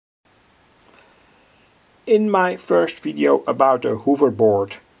In my first video about a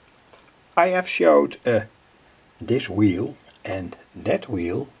hoverboard, I have showed this wheel and that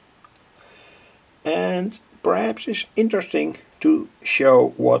wheel, and perhaps it's interesting to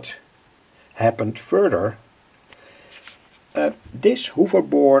show what happened further. This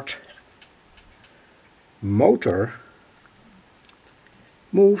hoverboard motor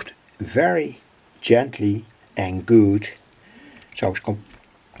moved very gently and good, so it's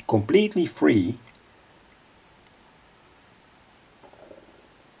completely free.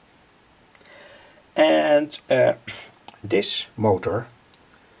 And this motor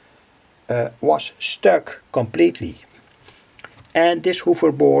was stuck completely, and this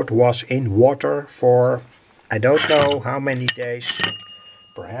hoverboard was in water for I don't know how many days,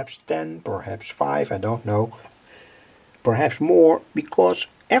 perhaps 10, perhaps 5, I don't know, perhaps more, because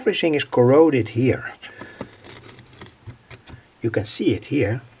everything is corroded here. You can see it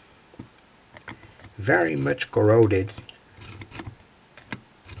here, very much corroded.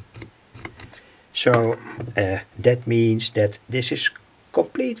 So that means that this is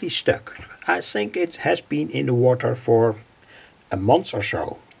completely stuck. I think it has been in the water for a month or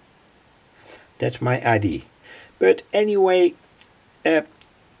so. That's my idea. But anyway,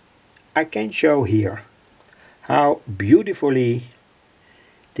 I can show here how beautifully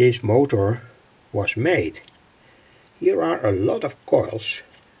this motor was made. Here are a lot of coils,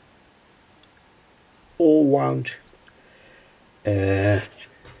 all wound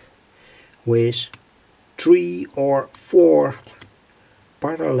with 3 or 4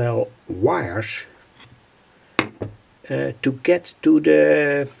 parallel wires to get to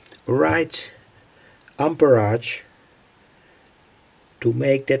the right amperage to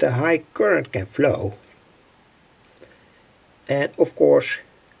make that a high current can flow. And of course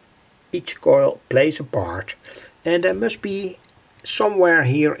each coil plays a part, and there must be somewhere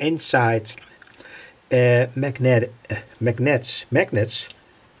here inside magnets,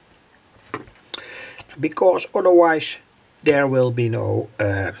 because otherwise there will be no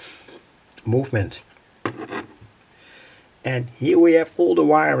movement. And here we have all the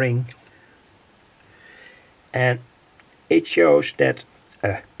wiring, and it shows that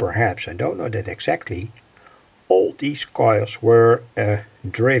perhaps, I don't know that exactly, all these coils were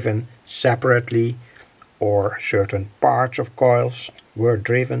driven separately, or certain parts of coils were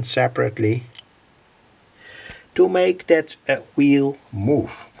driven separately to make that wheel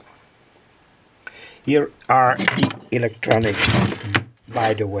move. Here are the electronics,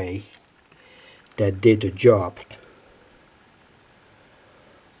 by the way, that did the job.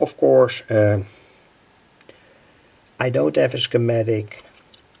 Of course, I don't have a schematic.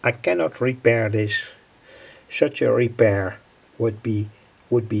 I cannot repair this. Such a repair would be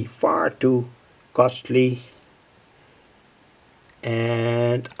far too costly,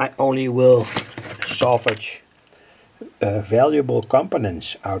 and I only will salvage valuable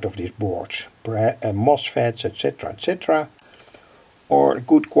components out of these boards, MOSFETs, etc., etc., or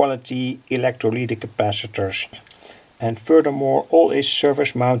good quality electrolytic capacitors, and furthermore all is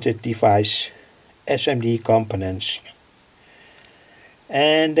surface mounted device SMD components,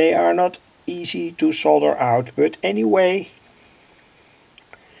 and they are not easy to solder out, but anyway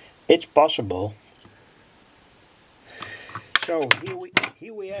it's possible. So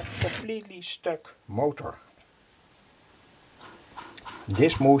here we have completely stuck motor.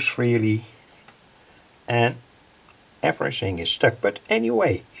 This moves freely and everything is stuck, but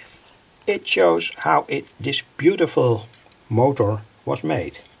anyway it shows how this beautiful motor was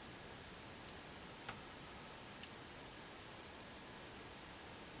made.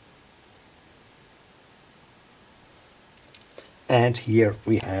 And here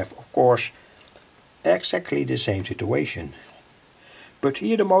we have, of course, exactly the same situation. But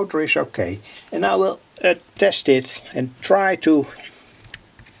here the motor is okay, and I will test it and try to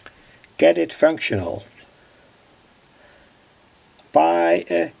get it functional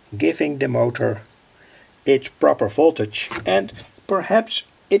by giving the motor its proper voltage, and perhaps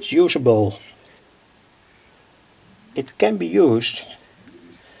it's usable. It can be used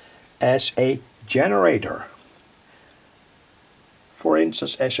as a generator. For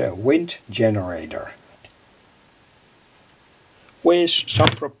instance, as a wind generator, with some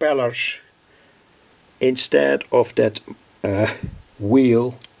propellers instead of that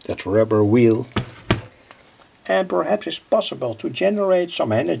wheel, that rubber wheel. And perhaps it's possible to generate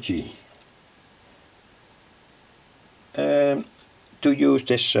some energy to use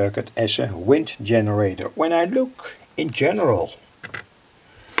this circuit as a wind generator. When I look in general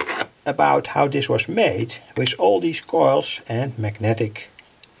about how this was made, with all these coils and magnetic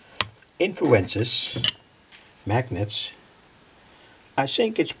influences, magnets, I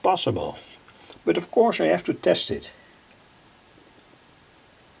think it's possible. But of course I have to test it.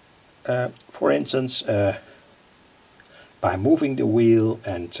 For instance, by moving the wheel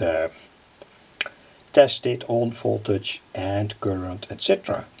and test it on voltage and current,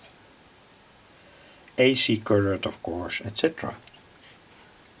 etc. AC current, of course, etc.